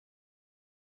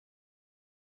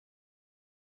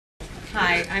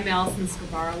Hi, I'm Alison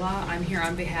Skvarla. I'm here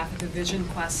on behalf of the Vision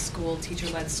Quest School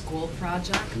Teacher-Led School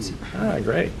Project. Ah,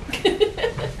 great.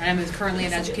 I'm currently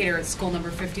an educator at school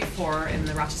number 54 in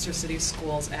the Rochester City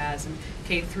Schools as a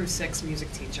K through 6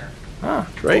 music teacher. Ah,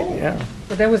 great, yeah.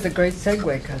 Well, that was a great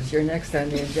segue because you're next on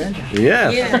the agenda.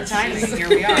 Yes. Yeah, timing. Here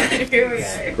we are. Here we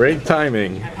are. Great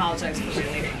timing. I apologize for the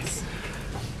lateness.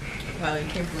 Well, you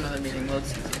came from another meeting. Well,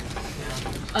 it's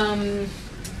easier.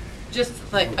 Just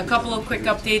like a couple of quick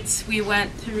updates. We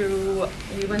went to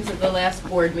the last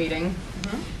board meeting,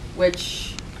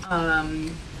 which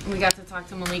we got to talk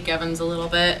to Malik Evans a little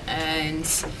bit, and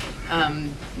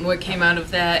what came out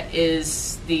of that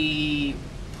is the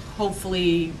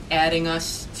hopefully adding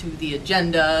us to the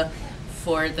agenda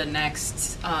for the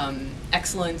next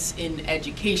Excellence in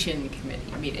Education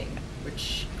Committee meeting,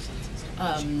 which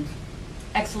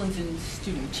Excellence in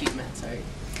Student Achievement, sorry.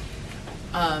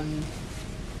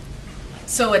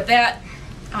 So at that,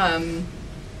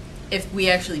 if we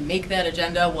actually make that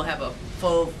agenda, we'll have a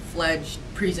full-fledged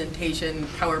presentation,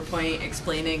 PowerPoint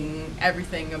explaining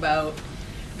everything about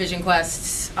Vision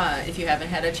Quest, if you haven't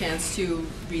had a chance to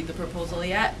read the proposal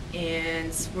yet.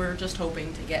 And we're just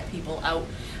hoping to get people out.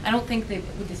 I don't think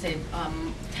what they say,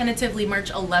 tentatively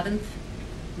March 11th.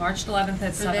 March 11th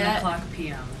at 7 o'clock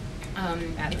p.m.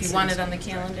 If you want it on the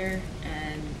calendar.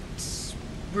 And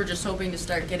we're just hoping to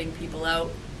start getting people out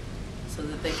so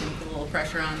that they can put a little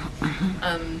pressure on.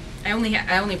 I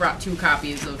only brought 2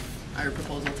 copies of our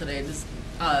proposal today. Does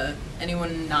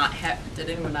anyone not have? Did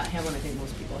anyone not have one? I think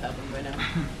most people have them by now.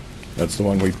 That's the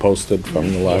one we posted from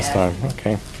the last time.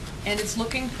 Okay. And it's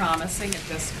looking promising at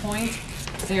this point.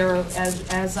 There,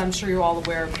 as I'm sure you're all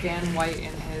aware, Van White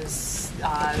in his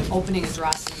opening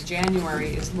address in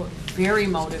January is very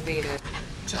motivated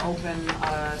to open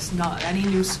as many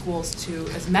new schools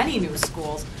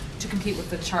to compete with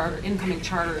the incoming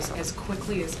charters as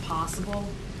quickly as possible.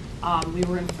 We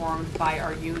were informed by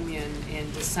our union in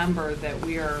December that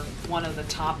we are one of the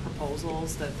top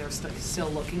proposals that they're still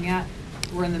looking at.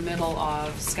 We're in the middle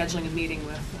of scheduling a meeting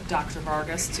with Dr.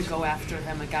 Vargas to go after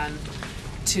him again,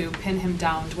 to pin him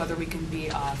down to whether we can be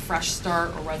a fresh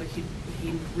start or whether he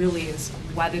really is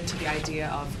wedded to the idea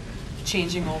of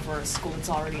changing over a school that's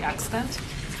already extant.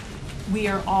 We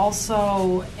are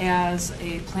also, as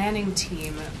a planning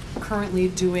team, currently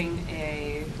doing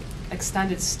a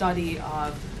extended study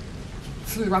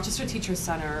through the Rochester Teacher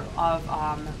Center of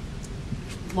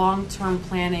long-term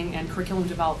planning and curriculum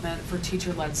development for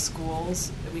teacher-led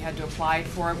schools. We had to apply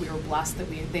for it. We were blessed that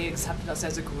they accepted us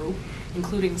as a group,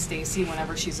 including Stacie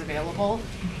whenever she's available,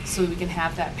 so we can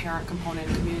have that parent component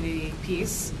community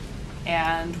piece.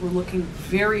 And we're looking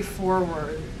very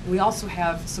forward. We also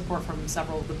have support from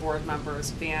several of the board members.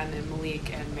 Van and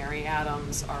Malik and Mary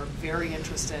Adams are very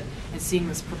interested in seeing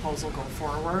this proposal go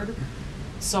forward.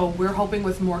 So we're hoping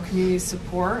with more community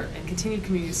support and continued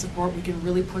community support, we can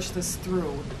really push this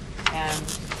through, and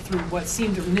through what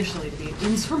seemed initially to be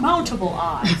insurmountable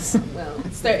odds. Well,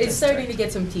 it's starting to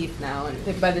get some teeth now, and I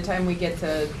think by the time we get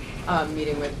to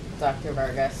meeting with Dr.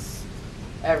 Vargas,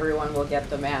 everyone will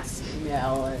get the mass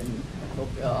email, and I hope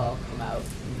you'll all come out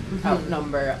and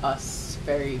outnumber us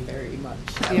very, very much.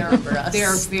 They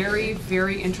are very,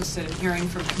 very interested in hearing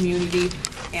from community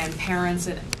and parents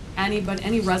and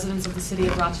any residents of the city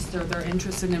of Rochester. They're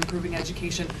interested in improving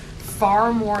education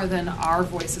far more than our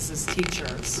voices as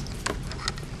teachers,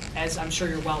 as I'm sure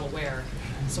you're well aware.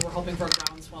 So we're hoping for a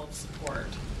groundswell of support.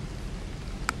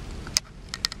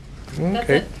 Okay. That's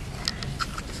it.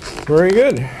 Very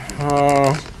good.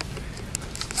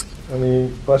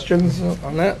 Any questions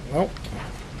on that? No?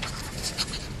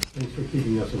 Thanks for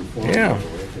keeping us informed. Yeah. By the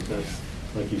way, 'cause that's,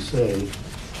 like you say,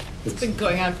 It's been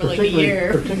going on for like a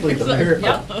year.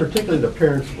 Particularly the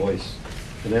parent's voice.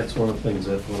 And that's one of the things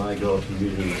that when I go to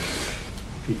meetings,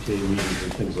 PTA meetings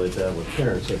and things like that with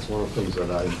parents, that's one of the things that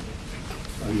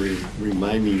I'm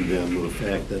reminding them of the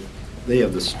fact that they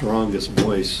have the strongest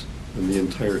voice in the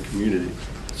entire community.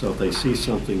 So if they see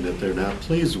something that they're not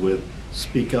pleased with,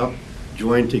 speak up,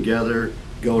 join together,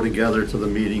 go together to the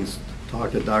meetings,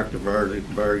 talk to Dr.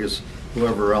 Vargas,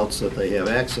 whoever else that they have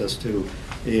access to,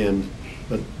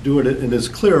 but do it in as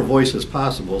clear a voice as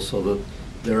possible so that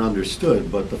they're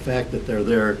understood. But the fact that they're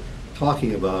there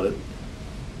talking about it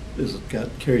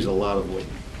carries a lot of weight.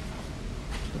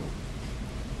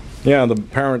 Yeah, the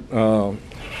parent,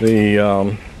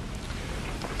 the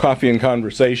coffee and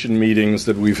conversation meetings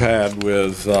that we've had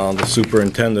with the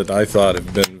superintendent, I thought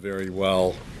have been very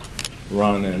well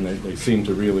run, and they seem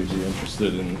to really be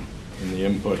interested in the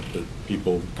input that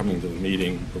people coming to the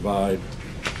meeting provide.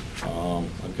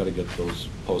 I've got to get those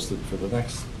posted for the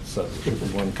next set, the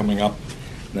one coming up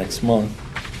next month.